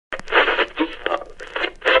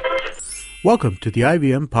Welcome to the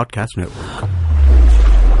IVM Podcast Network.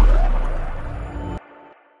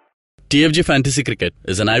 TFG Fantasy Cricket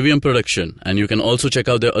is an IVM production, and you can also check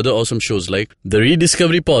out their other awesome shows like the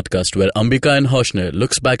Rediscovery Podcast, where Ambika and Hoshner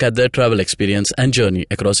looks back at their travel experience and journey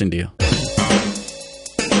across India.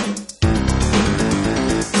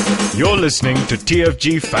 You're listening to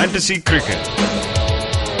TFG Fantasy Cricket.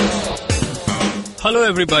 Hello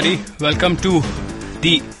everybody, welcome to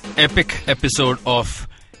the epic episode of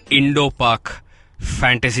Indo-Pak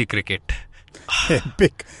Fantasy Cricket.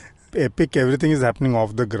 Epic, everything is happening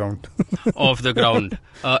off the ground. Off the ground.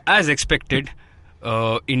 As expected,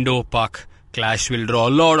 Indo-Pak clash will draw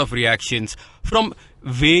a lot of reactions from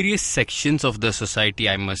various sections of the society,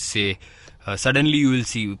 I must say. Suddenly you will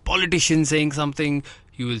see politicians saying something,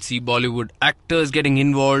 you will see Bollywood actors getting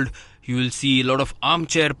involved, you will see a lot of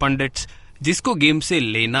armchair pundits. जिसको game से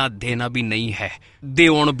लेना देना भी नहीं है. They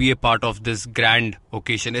want to be a part of this grand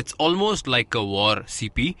occasion. It's almost like a war,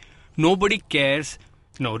 CP. Nobody cares.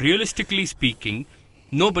 No, realistically speaking,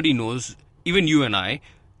 nobody knows, even you and I,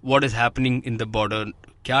 what is happening in the border.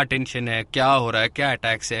 क्या tension है, क्या हो रहा है, क्या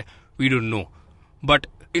attacks है, we don't know. But,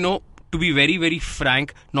 to be very, very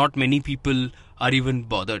frank, not many people are even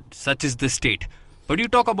bothered. Such is the state. But you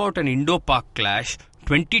talk about an Indo-Pak clash,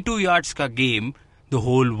 22 yards ka game, the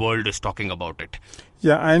whole world is talking about it.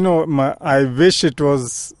 Yeah, I know. I wish it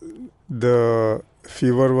was, the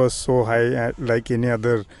fever was so high like any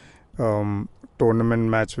other tournament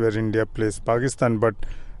match where India plays Pakistan. But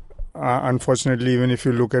unfortunately, even if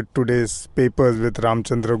you look at today's papers with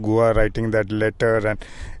Ramchandra Guha writing that letter, and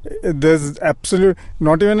there's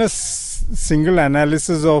not even a single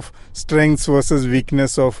analysis of strengths versus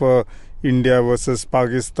weakness of India versus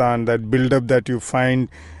Pakistan, that build-up that you find.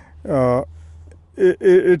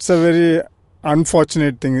 It's a very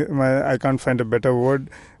unfortunate thing. I can't find a better word,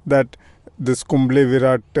 that this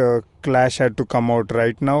Kumble-Virat clash had to come out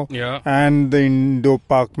right now. Yeah. And the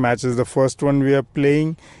Indo-Pak match is the first one we are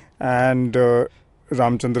playing. And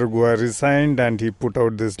Ramchandra Guha resigned and he put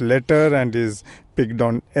out this letter and is picked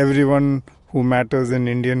on everyone who matters in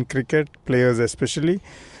Indian cricket, players especially.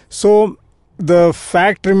 So the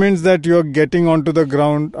fact remains that you're getting onto the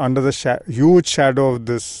ground under the huge shadow of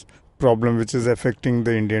this problem which is affecting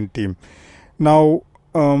the Indian team. Now,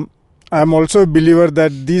 I'm also a believer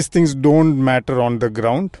that these things don't matter on the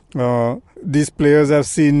ground. These players have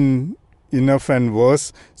seen enough and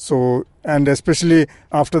worse. So, and especially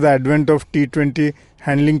after the advent of T20,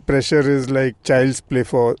 handling pressure is like child's play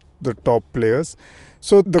for the top players.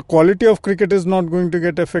 So the quality of cricket is not going to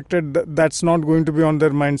get affected. That's not going to be on their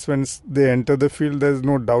minds when they enter the field. There's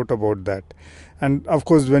no doubt about that. And of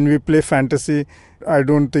course, when we play fantasy, I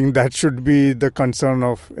don't think that should be the concern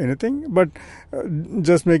of anything. But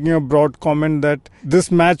just making a broad comment that this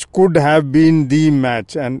match could have been the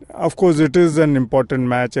match. And of course, it is an important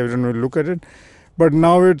match. Everyone will look at it. But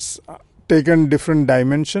now it's taken different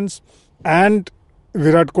dimensions. And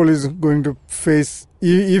Virat Kohli is going to face,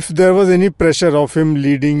 if there was any pressure of him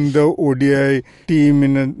leading the ODI team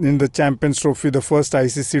in the Champions Trophy, the first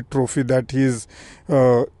ICC trophy that he is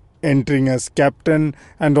entering as captain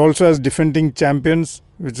and also as defending champions,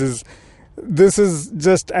 this is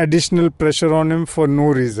just additional pressure on him for no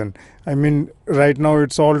reason. I mean, right now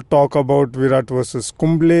it's all talk about Virat versus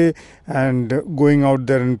Kumble and going out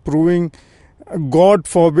there and proving. God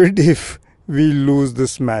forbid if we lose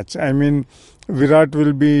this match. I mean, Virat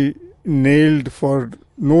will be nailed for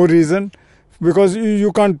no reason, because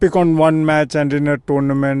you can't pick on one match and in a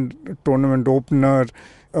tournament opener,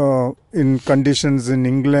 in conditions in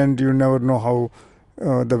England, you never know how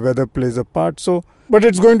the weather plays a part. So, but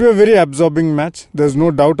it's going to be a very absorbing match. There's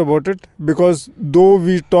no doubt about it, because though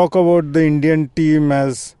we talk about the Indian team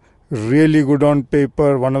as really good on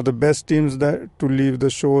paper, one of the best teams to leave the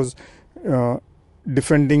shows,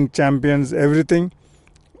 defending champions, everything,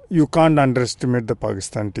 you can't underestimate the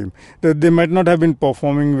Pakistan team. They might not have been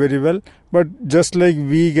performing very well, but just like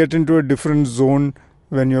we get into a different zone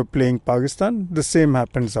when you're playing Pakistan, the same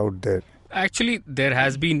happens out there. Actually, there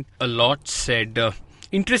has been a lot said.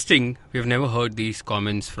 Interesting, we've never heard these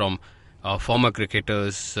comments from former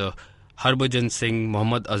cricketers, Harbhajan Singh,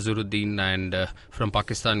 Mohammad Azharuddin, and from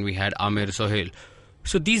Pakistan we had Amir Sohail.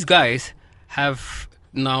 So these guys have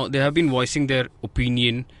been voicing their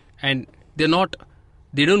opinion, and they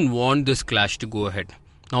don't want this clash to go ahead.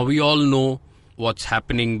 Now we all know what's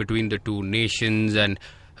happening between the two nations, and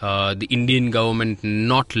the Indian government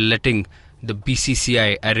not letting the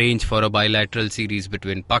BCCI arrange for a bilateral series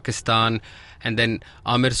between Pakistan. And then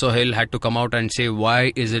Amir Sohail had to come out and say,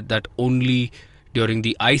 why is it that only during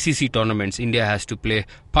the ICC tournaments India has to play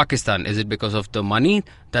Pakistan? Is it because of the money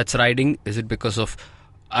that's riding? Is it because of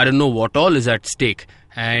I don't know what all is at stake.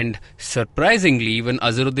 And surprisingly, even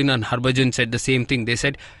Azharuddin and Harbhajan said the same thing. They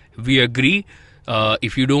said, we agree,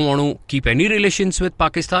 if you don't want to keep any relations with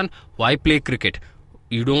Pakistan, why play cricket?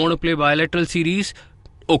 You don't want to play bilateral series?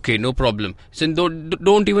 Okay, no problem. So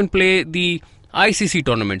don't even play the ICC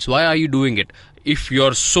tournaments. Why are you doing it? If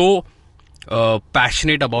you're so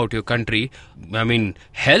passionate about your country, I mean,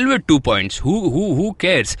 hell with 2 points. Who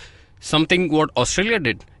cares? Something what Australia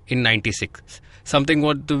did in 96. Something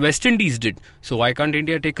what the West Indies did. So why can't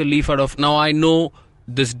India take a leaf out of... Now I know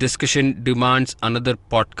this discussion demands another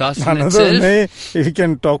podcast in itself. We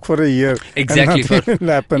can talk for a year. Exactly. And nothing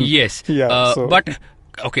will happen. Yes. Yeah, but...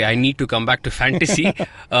 Okay, I need to come back to fantasy.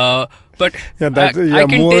 But yeah, that's I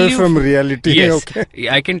can more tell you, from reality. Yes, Okay.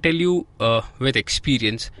 I can tell you with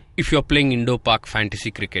experience, if you're playing Indo-Pak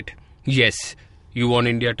fantasy cricket, yes, you want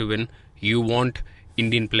India to win. You want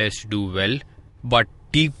Indian players to do well. But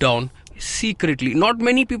deep down, secretly, not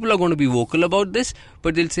many people are going to be vocal about this,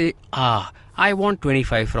 but they'll say, I want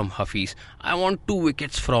 25 from Hafiz. I want 2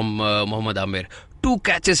 wickets from Mohammad Amir. 2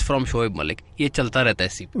 catches from Shoaib Malik. ये चलता रहता है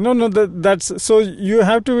सीप. No, that's so you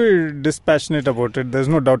have to be dispassionate about it. There's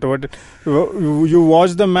no doubt about it. You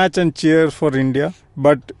watch the match and cheer for India,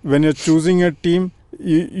 but when you're choosing a team,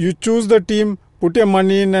 you choose the team, put your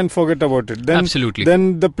money in and forget about it. Then, absolutely.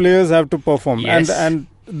 Then the players have to perform. Yes. And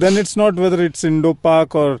then it's not whether it's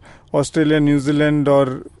Indo-Pak or Australia, New Zealand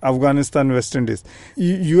or Afghanistan, West Indies.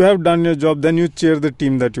 You have done your job, then you cheer the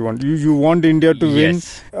team that you want. You want India to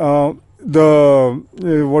yes. win.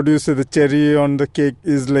 What do you say, the cherry on the cake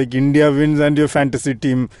is like India wins and your fantasy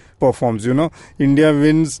team performs, India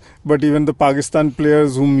wins, but even the Pakistan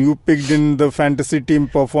players whom you picked in the fantasy team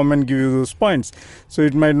perform and give you those points. So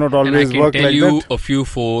it might not always work like that. And I can tell you a few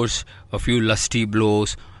fours, a few lusty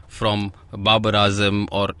blows from Babar Azam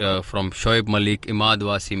or from Shoaib Malik, Imad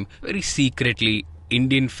Wasim. Very secretly,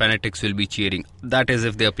 Indian fanatics will be cheering. That is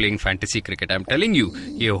if they are playing fantasy cricket. I'm telling you,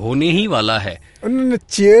 ये होने ही वाला है. No,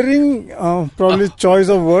 cheering, probably choice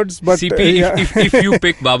of words, but CP, if you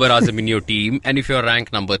pick Babar Azam in your team, and if you're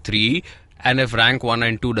rank number 3, and if rank 1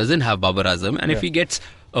 and 2 doesn't have Babar Azam, and if he gets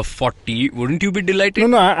a 40, wouldn't you be delighted?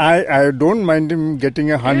 No, I don't mind him getting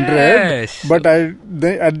 100, yes. But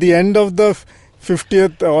at the end of the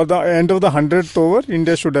 50th or the end of the 100th over,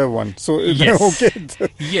 India should have won. So yes. Okay.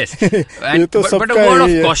 Yes. And, but a word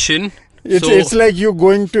of caution. It's like you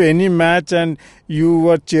going to any match and you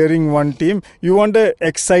are cheering one team. You want an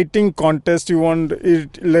exciting contest. You want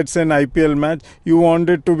it, let's say an IPL match. You want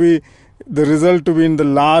it to be the result to be in the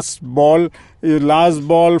last ball. Last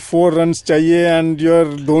ball 4 runs chahiye and your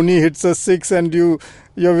Dhoni hits a 6 and you're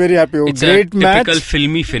very happy. It's great a match. Typical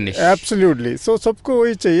filmy finish. Absolutely. So सबको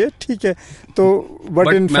वही चाहिए, ठीक है. तो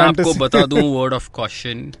but in मैं fantasy. आपको बता दूं word of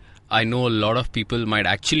caution. I know a lot of people might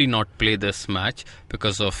actually not play this match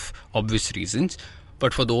because of obvious reasons.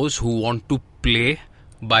 But for those who want to play,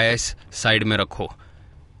 bias side में रखो.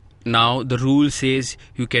 Now the rule says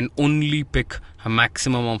you can only pick a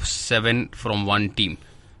maximum of 7 from one team.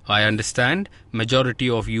 I understand majority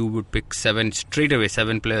of you would pick 7 straight away,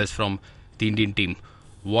 7 players from the Indian team.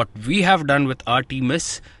 What we have done with our team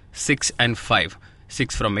is 6 and 5.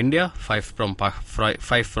 6 from India, 5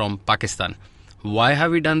 from Pakistan. Why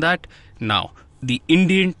have we done that? Now, the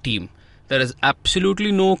Indian team, there is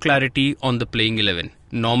absolutely no clarity on the playing 11.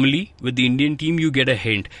 Normally, with the Indian team, you get a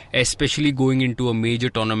hint, especially going into a major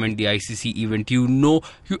tournament, the ICC event. You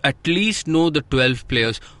at least know the 12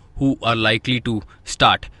 players who are likely to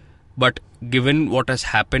start. But given what has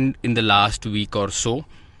happened in the last week or so,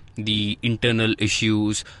 the internal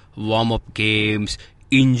issues, warm-up games,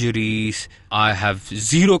 injuries, I have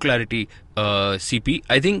zero clarity. CP,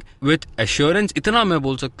 I think with assurance, इतना मैं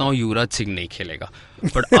बोल सकता हूँ युवराज सिंह नहीं खेलेगा.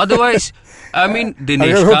 But otherwise, I mean,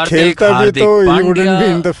 Dinesh Karthik, Hardik Pandya. He wouldn't be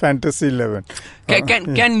in the fantasy 11.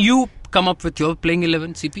 Can you come up with your playing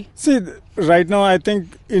 11, CP? See, right now I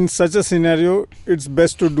think in such a scenario, it's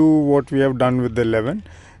best to do what we have done with the 11.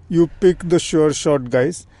 You pick the sure shot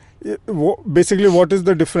guys. Basically, what is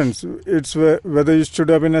the difference? It's whether you should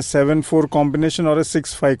have been a 7-4 combination or a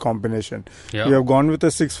 6-5 combination. Yeah. We have gone with a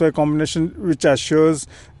 6-5 combination,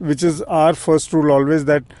 which is our first rule always,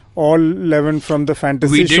 that all 11 from the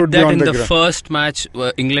fantasy should be on the ground. We did that in the first match,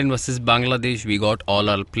 England versus Bangladesh. We got all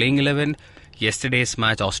our playing 11. Yesterday's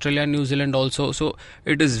match, Australia and New Zealand also. So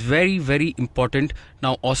it is very, very important.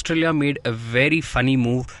 Now, Australia made a very funny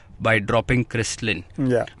move by dropping Chris Lynn.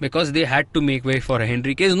 Yeah. Because they had to make way for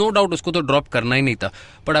Henry Case. No doubt usko to drop karna hi nahi tha.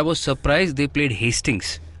 But I was surprised they played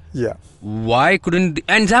Hastings. Yeah. Why couldn't...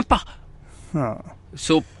 And Zampa. Huh.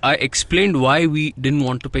 So I explained why we didn't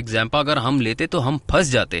want to pick Zampa. Agar hum lete to hum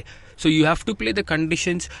phas jate. So you have to play the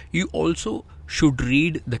conditions. You also should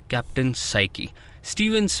read the captain's psyche.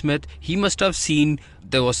 Steven Smith, he must have seen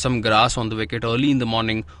there was some grass on the wicket early in the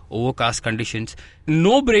morning, overcast conditions.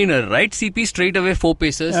 No brainer, right? CP straight away 4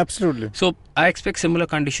 paces. Absolutely. So I expect similar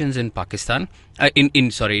conditions in Pakistan,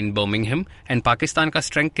 in Birmingham. And Pakistan का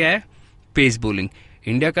strength क्या है? Pace bowling.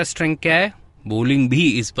 India का strength क्या है? Bowling भी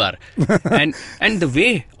इस बार. and the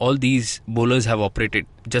way all these bowlers have operated.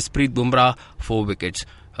 Jasprit Bumrah 4 wickets.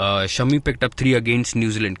 Shami picked up 3 against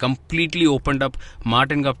New Zealand. Completely opened up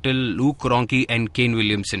Martin Guptill, Luke Ronchi and Kane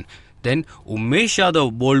Williamson. Then Umesh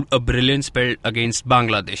Yadav bowled a brilliant spell against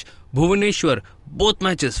Bangladesh. Bhuvaneshwar, both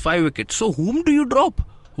matches 5 wickets. So whom do you drop?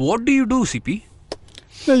 What do you do, CP?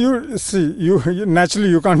 Yeah, you naturally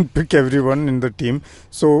you can't pick everyone in the team.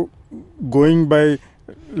 So going by,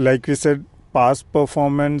 like we said, past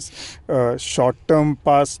performance, short-term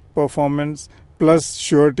past performance, plus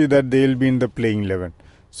surety that they'll be in the playing 11.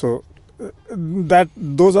 So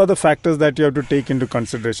those are the factors that you have to take into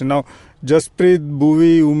consideration. Now, Jasprit,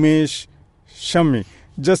 Bhuvi, Umesh, Shami,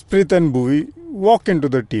 Jasprit and Bhuvi walk into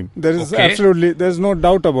the team. There's no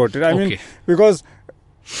doubt about it. I mean, because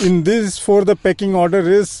in these 4, the pecking order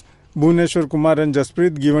is Bhuvneshwar Kumar and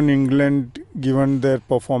Jasprit, given England, given their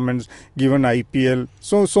performance, given IPL.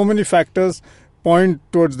 So many factors point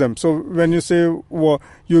towards them. So when you say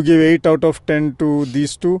you give 8 out of 10 to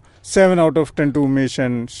these two, 7 out of 10 to Umesh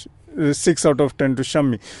and 6 out of 10 to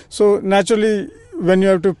Shami. So naturally, when you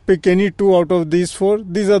have to pick any 2 out of these 4,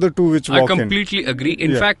 these are the 2 which walk in. I completely agree.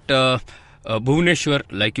 In fact, Bhuvneshwar,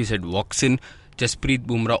 like you said, walks in. Jasprit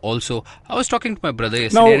Bumrah also. I was talking to my brother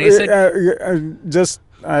yesterday and he said...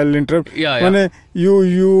 I'll interrupt. When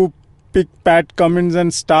you pick Pat Cummins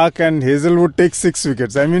and Stark and Hazelwood take 6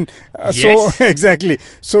 wickets. I mean, yes. So exactly.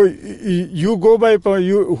 So you go by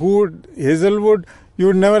Hazelwood. You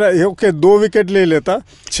would never 2 wicket le leta,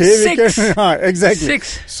 6 wickets. Exactly.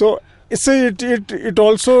 6. So it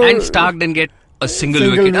also, and Stark didn't get a single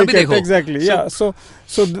wicket. Exactly. So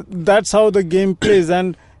that's how the game plays,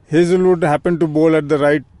 and Hazelwood happened to bowl at the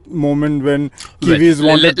right moment when Kiwis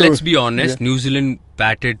wanted to. Let's be honest, New Zealand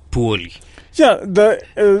batted poorly. Yeah, they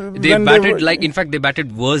batted in fact, they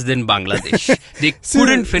batted worse than Bangladesh. They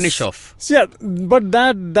couldn't finish off. Yeah, but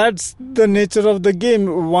that's the nature of the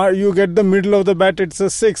game. Why you get the middle of the bat, it's a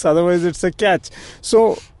 6. Otherwise, it's a catch.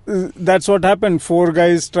 So that's what happened. 4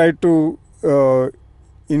 guys tried to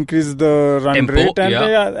increase the run rate,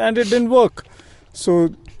 and it didn't work.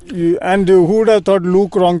 So, who would have thought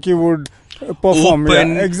Luke Ronchi would perform?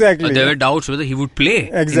 Exactly. There were doubts whether he would play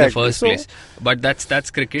in the first place. But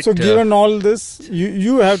that's cricket. So given all this,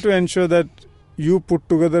 you have to ensure that you put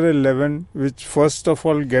together 11 which first of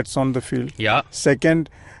all gets on the field. Yeah. Second,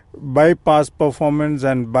 by past performance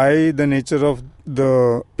and by the nature of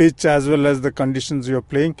the pitch as well as the conditions you're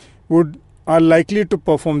playing, are likely to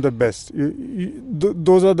perform the best.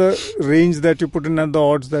 Those are the range that you put in and the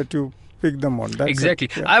odds that you pick them on. That's exactly.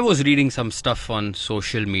 Yeah. I was reading some stuff on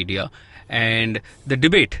social media and the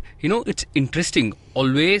debate. It's interesting.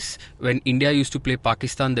 Always when India used to play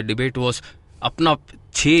Pakistan, the debate was apna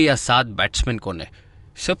 6 ya 7 batsmen kaun hai.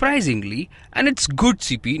 Surprisingly, and it's good,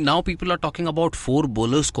 CP, now people are talking about 4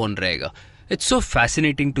 bowlers kaun rahega. It's so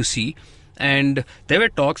fascinating to see. And there were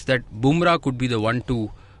talks that Bumrah could be the one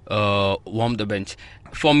to warm the bench.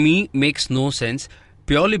 For me, makes no sense.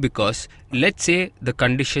 Purely because, let's say the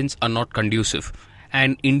conditions are not conducive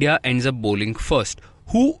and India ends up bowling first.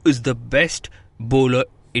 Who is the best bowler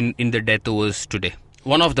in the death overs today?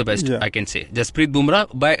 One of the best, I can say. Jasprit Bumrah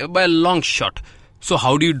by a long shot. So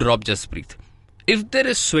how do you drop Jasprit? If there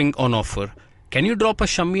is swing on offer, can you drop a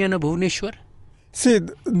Shami and a Bhuvaneshwar? See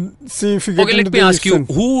if you get okay, let me ask you,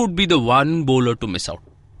 who would be the one bowler to miss out?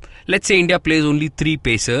 Let's say India plays only 3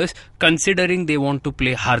 pacers, considering they want to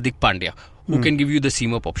play Hardik Pandya, who can give you the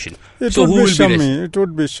seam-up option. So who will be Shami? It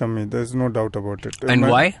would be Shami. There's no doubt about it. And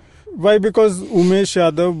why? Why? Because Umesh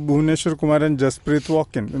Yadav, Bhuvneshwar Kumar and Jasprit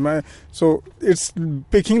walk in. So it's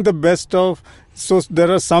picking the best of. So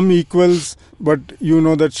there are some equals, but you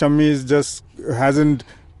know that Shami hasn't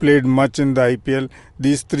played much in the IPL.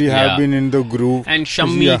 These 3 have been in the groove. And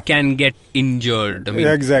Shami can get injured. I mean,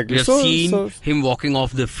 exactly. We have seen him walking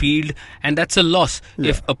off the field, and that's a loss.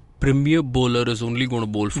 Yeah. If a premier bowler is only going to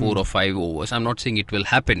bowl 4 or 5 overs, I'm not saying it will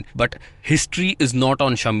happen, but history is not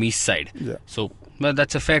on Shami's side. Yeah. So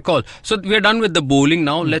that's a fair call. So we're done with the bowling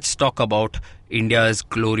now. Let's talk about India's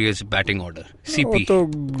glorious batting order. CP,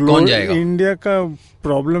 कौन जाएगा? India का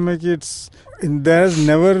problem है कि there has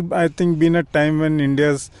never, I think, been a time when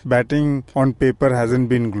India's batting on paper hasn't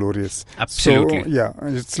been glorious. Absolutely. So,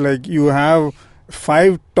 it's like you have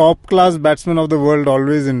 5 top class batsmen of the world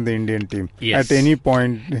always in the Indian team Yes. at any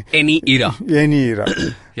point, Any era. any era.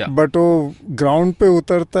 Yeah. But वो ground पे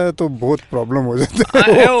उतरता है तो बहुत problem हो जाता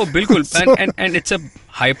है. Oh, bilkul. And it's a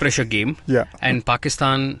high pressure game. Yeah. And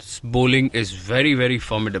Pakistan's bowling is very, very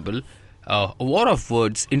formidable. A war of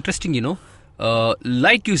words. Interesting,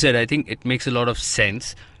 like you said, I think it makes a lot of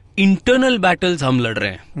sense. Internal battles हम लड़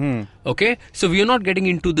रहे हैं. Okay? So we are not getting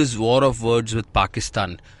into this war of words with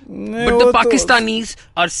Pakistan. But the Pakistanis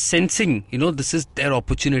are sensing, this is their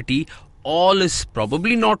opportunity. All is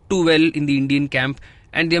probably not too well in the Indian camp.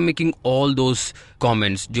 And they are making all those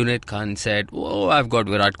comments. Junaid Khan said, I've got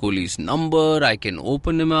Virat Kohli's number. I can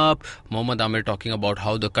open him up. Mohammad Amir talking about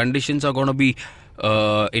how the conditions are going to be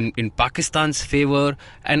in Pakistan's favor.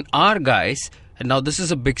 And our guys, and now this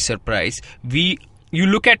is a big surprise, you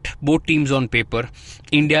look at both teams on paper,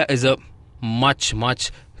 India is a much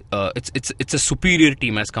it's a superior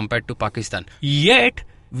team as compared to Pakistan. Yet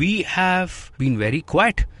we have been very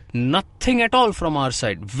quiet. Nothing at all from our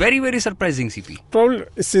side. Very, very surprising, CP. Probably,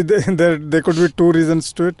 see, there could be 2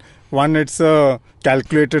 reasons to it. One, it's a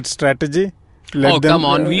calculated strategy. Come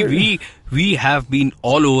on, we have been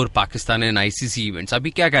all over Pakistan in ICC events.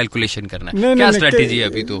 अभी क्या calculation करना है? क्या strategy है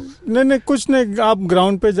अभी तो? नहीं कुछ नहीं. आप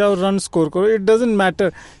ground पे जाओ, run score करो. It doesn't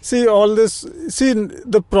matter. See all this. See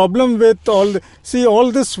the problem with all.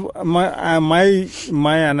 All this.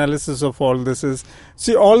 My analysis of all this is.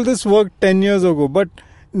 See all this worked 10 years ago, but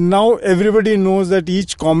now everybody knows that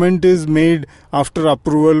each comment is made after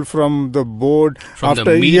approval from the board, from the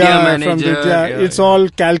media manager. It's all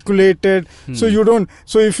calculated. So you don't.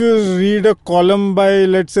 So if you read a column by,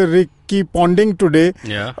 let's say, Ricky Ponding today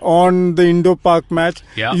on the Indo-Pak match,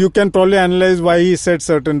 you can probably analyze why he said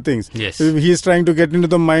certain things. Yes, he's trying to get into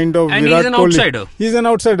the mind of and Virat he's an Kohli. Outsider. He's an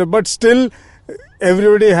outsider, but still.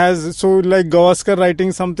 Everybody has. So like Gavaskar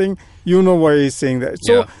writing something, you know why he's saying that.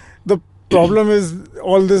 So the problem is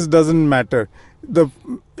all this doesn't matter.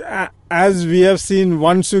 As we have seen,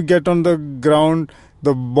 once you get on the ground,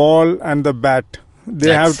 the ball and the bat,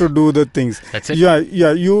 they have to do the things. That's it.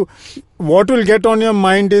 Yeah. What will get on your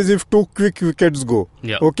mind is if 2 quick wickets go.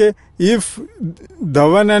 Yeah. Okay. If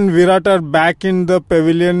Dhawan and Virat are back in the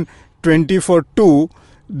pavilion 20 for 2,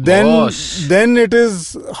 then it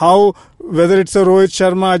is how, whether it's a Rohit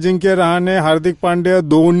Sharma, Ajinkya Rahane, Hardik Pandya,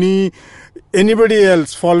 Dhoni, anybody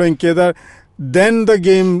else following Kedar, then the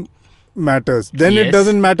game matters. Then it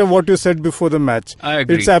doesn't matter what you said before the match. I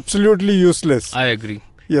agree. It's absolutely useless. I agree.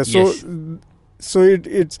 Yeah. So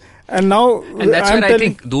it's and now and that's where I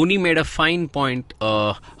think Dhoni made a fine point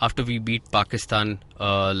after we beat Pakistan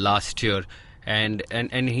last year. And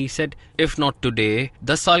he said, if not today,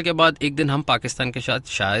 10 साल के बाद एक दिन हम पाकिस्तान के साथ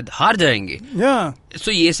शायद हार जाएंगे. Yeah.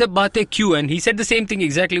 So ये सब बातें क्यों? And he said the same thing,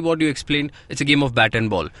 exactly what you explained. It's a game of bat and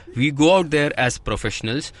ball. We go out there as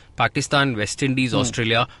professionals. Pakistan, West Indies,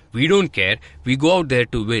 Australia, we don't care. We go out there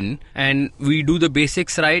to win, and we do the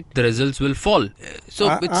basics right. The results will fall.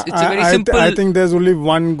 So it's a very simple. I think there's only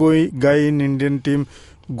one guy in Indian team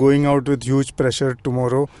going out with huge pressure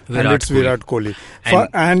tomorrow, and it's Virat Kohli.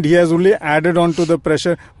 And he has only added on to the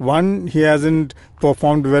pressure. One, he hasn't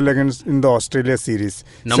performed well in the Australia series.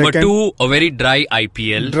 Number Second, 2, a very dry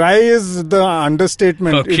IPL. Dry is the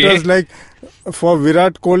understatement. Okay. It was like, for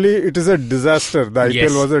Virat Kohli, it is a disaster. The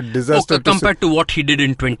IPL was a disaster. Compared to what he did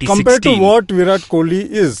in 2016. Compared to what Virat Kohli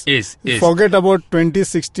is. Forget about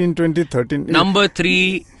 2016, 2013. Number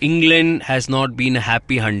 3, England has not been a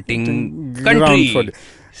happy hunting country.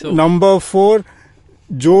 Number 4,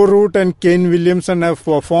 Joe Root and Kane Williamson have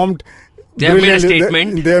performed. They have made a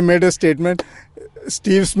statement. They have made a statement.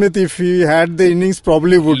 Steve Smith, if he had the innings,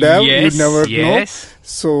 probably would have. You'd never know.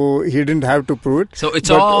 So he didn't have to prove it. So it's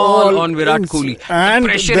all on Virat Kohli. And the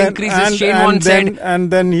pressure increases. Shane Warne said. And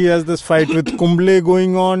then he has this fight with Kumble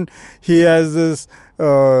going on. He has this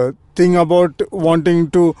thing about wanting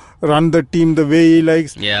to run the team the way he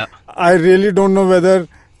likes. Yeah. I really don't know whether,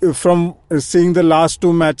 from seeing the last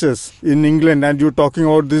 2 matches in England, and you're talking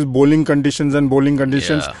about these bowling conditions,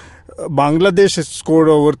 Bangladesh has scored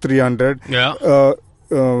over 300.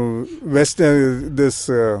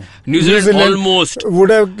 New Zealand almost would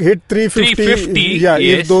have hit 350.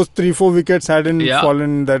 If those 3-4 wickets hadn't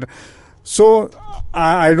fallen that. So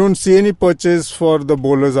I don't see any purchase for the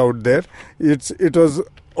bowlers out there. It was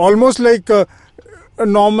almost like a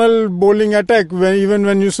normal bowling attack. Even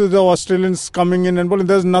when you see the Australians coming in and bowling,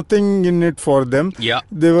 there's nothing in it for them.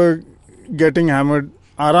 They were getting hammered.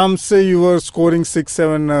 Aram se you were scoring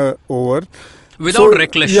 6-7 over. Without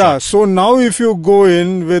reckless shots. So now if you go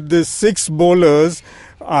in with the 6 bowlers,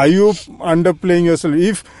 are you underplaying yourself?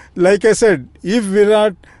 If, like I said, if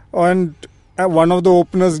Virat and one of the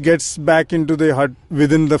openers gets back into the hut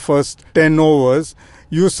within the first 10 overs,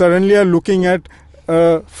 you suddenly are looking at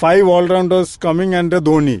 5 all-rounders coming and a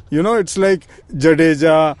Dhoni. It's like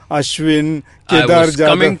Jadeja, Ashwin, Kedar I was Jadhav.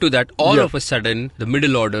 coming to that. All of a sudden, the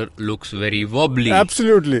middle order looks very wobbly.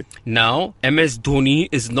 Absolutely. Now, MS Dhoni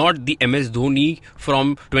is not the MS Dhoni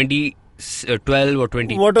from 2012 or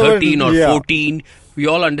 2013 or 14. We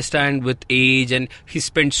all understand with age, and he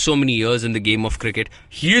spent so many years in the game of cricket.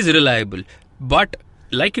 He is reliable. But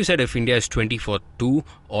like you said, if India is 20 for 2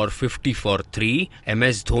 or 50 for 3,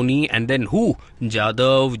 MS Dhoni, and then who?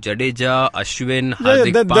 Jadhav, Jadeja, Ashwin,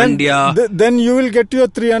 Hardik Pandya. Then you will get your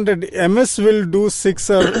 300. MS will do 6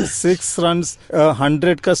 runs,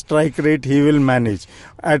 100 ka strike rate he will manage.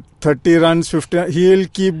 At 30 runs, 50, he will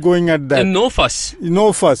keep going at that. And no fuss.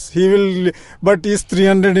 No fuss. He will, but is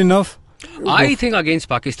 300 enough? I think against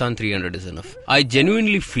Pakistan 300 is enough. I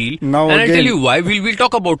genuinely feel, now and again, I'll tell you why. We'll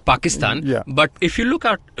talk about Pakistan. Yeah. But if you look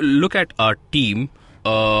at our team,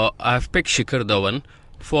 I've picked Shikhar Dhawan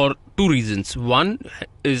for 2 reasons. One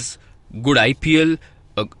is good IPL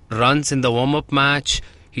runs in the warm-up match.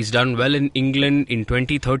 He's done well in England. In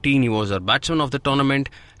 2013, he was our batsman of the tournament,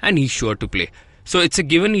 and he's sure to play. So it's a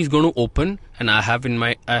given he's going to open, and I have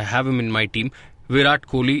him in my team. Virat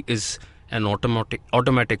Kohli is an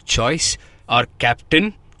automatic choice. Our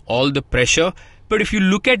captain, all the pressure. But if you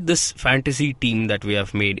look at this fantasy team that we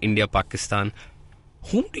have made, India-Pakistan,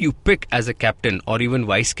 whom do you pick as a captain or even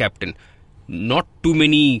vice captain? Not too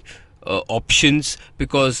many options,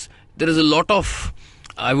 because there is a lot of,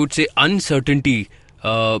 I would say, uncertainty.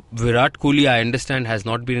 Virat Kohli, I understand, has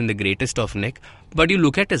not been in the greatest of nick, but you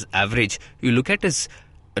look at his average, you look at his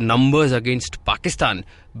numbers against Pakistan,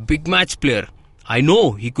 big match player. I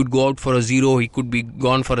know he could go out for a 0, he could be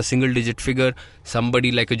gone for a single digit figure,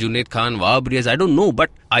 somebody like a Junaid Khan, Wahab Riaz, I don't know, but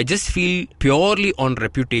I just feel purely on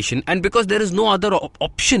reputation, and because there is no other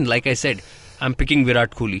option, like I said, I'm picking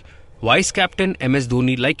Virat Kohli. Vice captain MS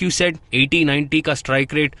Dhoni, like you said, 80-90 ka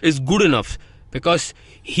strike rate is good enough, because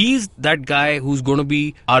he's that guy who's going to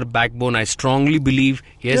be our backbone. I strongly believe.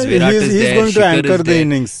 Yes, Virat is there. He's going to Shikhar anchor is the there.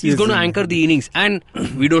 innings. He's going to anchor the innings. And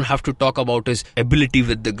we don't have to talk about his ability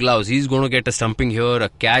with the gloves. He's going to get a stumping here, a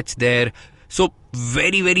catch there. So,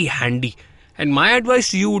 very, very handy. And my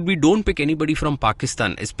advice to you would be, don't pick anybody from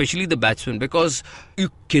Pakistan, especially the batsmen, because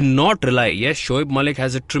you cannot rely. Yes, Shoaib Malik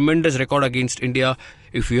has a tremendous record against India.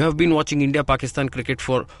 If you have been watching India-Pakistan cricket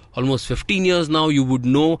for almost 15 years now, you would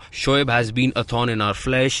know Shoaib has been a thorn in our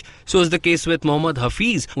flesh. So is the case with Mohammad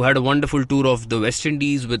Hafiz, who had a wonderful tour of the West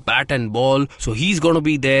Indies with bat and ball. So he's going to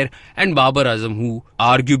be there. And Babar Azam, who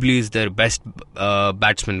arguably is their best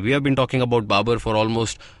batsman. We have been talking about Babar for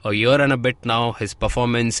almost a year and a bit now. His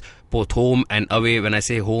performance, both home and away. When I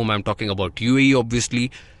say home, I'm talking about UAE,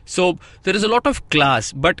 obviously. So there is a lot of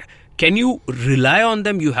class, but can you rely on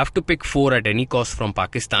them? You have to pick 4 at any cost from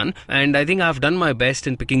Pakistan. And I think I've done my best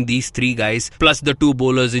in picking these 3 guys, plus the 2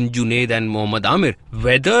 bowlers in Junaid and Mohammad Amir.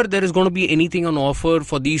 Whether there is going to be anything on offer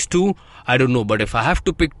for these 2, I don't know. But if I have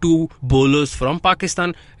to pick 2 bowlers from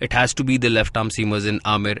Pakistan, it has to be the left-arm seamers in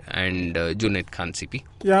Amir and Junaid Khan CP.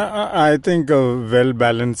 Yeah, I think a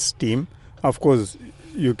well-balanced team. Of course,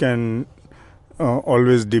 you can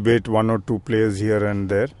always debate 1 or 2 players here and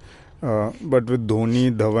there. But with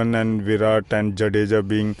Dhoni, Dhawan and Virat and Jadeja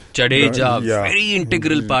being... very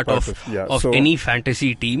integral part of so, any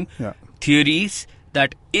fantasy team. Yeah. Theories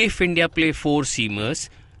that if India play 4 seamers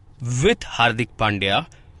with Hardik Pandya,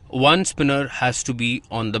 1 spinner has to be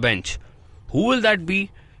on the bench. Who will that be?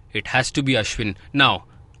 It has to be Ashwin. Now,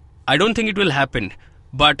 I don't think it will happen.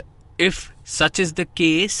 But if such is the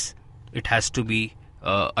case, it has to be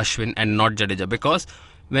Ashwin and not Jadeja. Because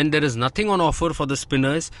when there is nothing on offer for the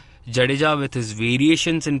spinners, Jadeja, with his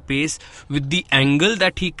variations in pace, with the angle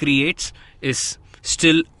that he creates, is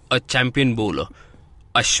still a champion bowler.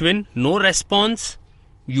 Ashwin, no response.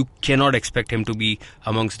 You cannot expect him to be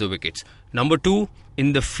amongst the wickets. Number 2,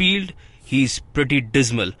 in the field, he's pretty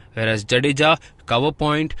dismal. Whereas Jadeja, cover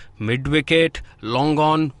point, mid-wicket, long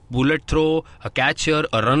on, bullet throw, a catch here,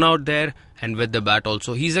 a run out there, and with the bat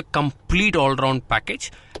also. He's a complete all-round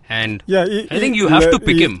package. And I think you have to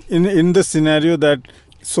pick him. In the scenario that...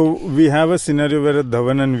 So we have a scenario where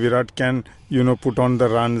Dhawan and Virat can, put on the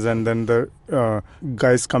runs, and then the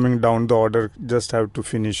guys coming down the order just have to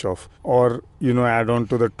finish off. Or, add on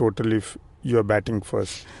to the total if you're batting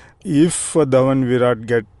first. If Dhawan, Virat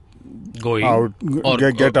get going out,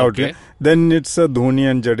 get out, okay, then it's a Dhoni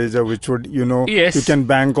and Jadeja, which would, yes, you can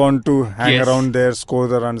bank on to hang around there, score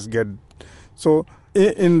the runs, get. So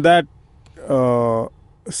in that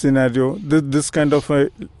scenario, this kind of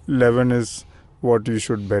a 11 is what you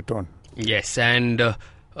should bet on. Yes, and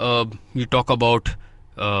you talk about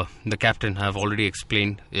the captain. I've already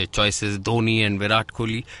explained choices, Dhoni and Virat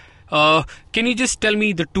Kohli. Can you just tell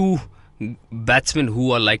me the two batsmen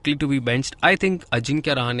who are likely to be benched? I think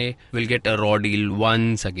Ajinkya Rahane will get a raw deal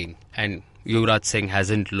once again, and Yuvraj Singh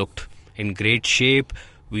hasn't looked in great shape.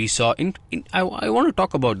 We saw I want to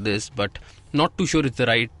talk about this, but not too sure it's the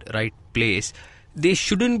right place. They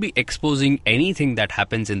shouldn't be exposing anything that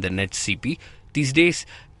happens in the net, CP. These days,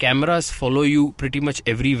 cameras follow you pretty much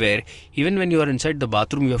everywhere. Even when you are inside the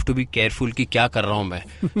bathroom, you have to be careful ki kya kar raha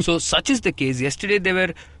hu main. So such is the case. Yesterday they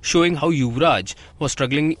were showing how Yuvraj was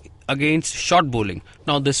struggling against short bowling.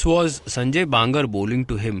 Now this was Sanjay Bangar bowling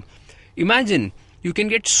to him. Imagine, you can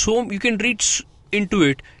reach into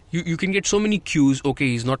it. You can get so many cues. Okay,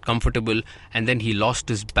 he's not comfortable, and then he lost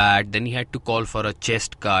his bat. Then he had to call for a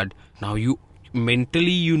chest guard. Now you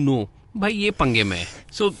mentally भाई ये पंगे में.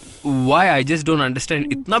 So why, I just don't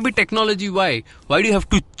understand. इतना भी technology, why do you have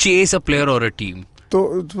to chase a player or a team?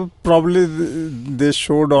 So probably they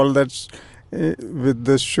showed all that with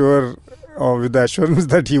the assurance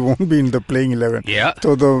that he won't be in the playing 11. Yeah.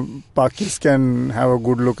 So the Pakis can have a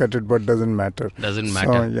good look at it, but doesn't matter. Doesn't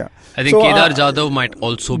matter. So, yeah. I think Kedar Jadhav might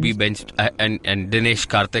also be benched, and Dinesh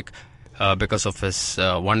Karthik, because of his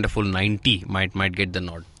wonderful 90, might get the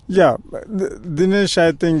nod. Yeah, Dinesh,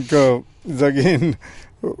 I think, is again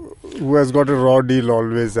who has got a raw deal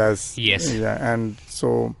always as. Yes. Yeah, and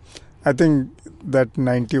so I think that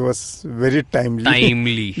 90 was very timely.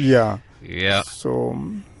 Timely. Yeah. Yeah. So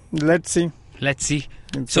let's see.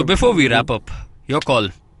 So before we wrap up, your call.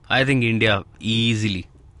 I think India easily.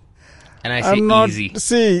 And I say easy.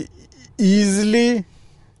 See, easily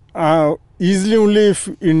only if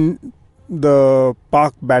in the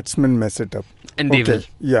Pak batsmen mess it up. And they will.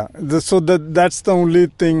 Yeah. So that's the only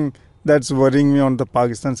thing that's worrying me on the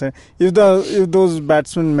Pakistan side. If those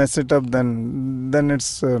batsmen mess it up, then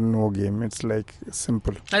it's no game. It's like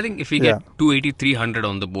simple. I think if we get 280, 300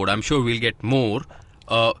 on the board, I'm sure we'll get more.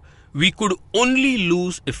 We could only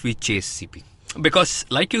lose if we chase CP. Because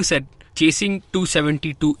like you said, chasing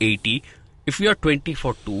 270, 280, if we are 20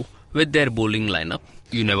 for 2 with their bowling lineup,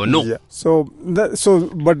 you never know. Yeah.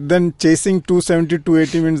 But then chasing 270,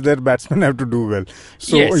 280 means their batsmen have to do well.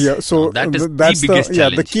 So yes. yeah. So that is that's the biggest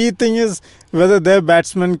challenge. The key thing is whether their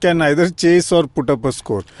batsmen can either chase or put up a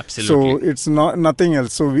score. Absolutely. So it's nothing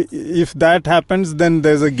else. So if that happens, then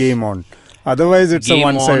there's a game on. Otherwise, it's game a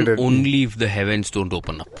one-sided. On only if the heavens don't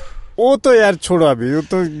open up. Oh, to yaar chodo abhi.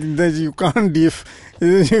 You can't the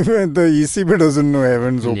ECB doesn't know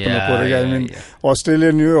heavens open up. I mean,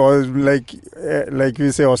 Australia knew, or like we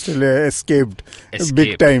say, Australia escaped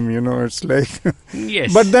big time. It's like.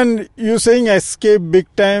 Yes. But then you're saying escape big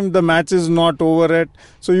time. The match is not over yet,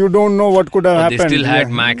 so you don't know what could have happened. They still had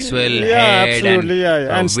Maxwell, Head, absolutely,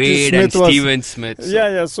 and Wade and Steven Smith. So.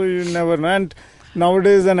 Yeah. So you never know. And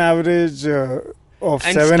nowadays, an average. Of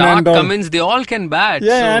and 7 Stark, and all. Cummins, they all can bat.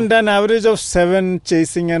 Yeah, so. And an average of 7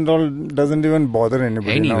 chasing and all doesn't even bother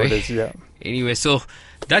anybody nowadays. Yeah. Anyway, so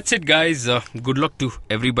that's it, guys. Good luck to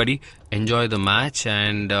everybody. Enjoy the match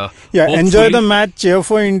and enjoy the match. Cheer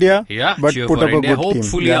for India. Yeah, but cheer put for up India. a good team.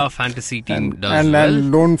 Hopefully, our fantasy team does well.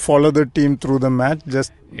 And don't follow the team through the match.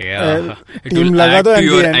 Just it will add to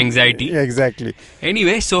your anxiety. Exactly.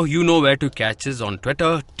 Anyway, so you know where to catch us on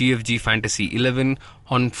Twitter, TFG Fantasy 11,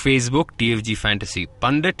 on Facebook, TFG Fantasy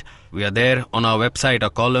Pundit. We are there on our website, our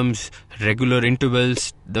columns, regular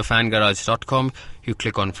intervals, thefangarage.com. You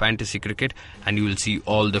click on Fantasy Cricket and you will see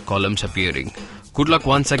all the columns appearing. Good luck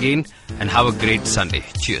once again and have a great Sunday.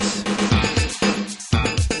 Cheers.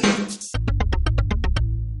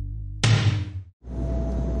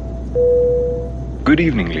 Good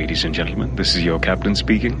evening, ladies and gentlemen. This is your captain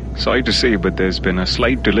speaking. Sorry to say, but there's been a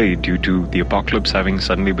slight delay due to the apocalypse having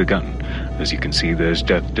suddenly begun. As you can see, there's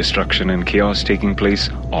death, destruction, and chaos taking place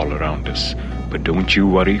all around us. But don't you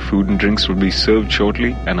worry, food and drinks will be served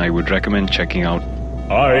shortly, and I would recommend checking out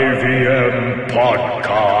IVM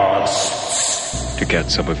Podcasts to get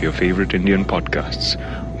some of your favorite Indian podcasts.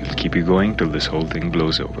 We'll keep you going till this whole thing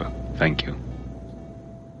blows over. Thank you.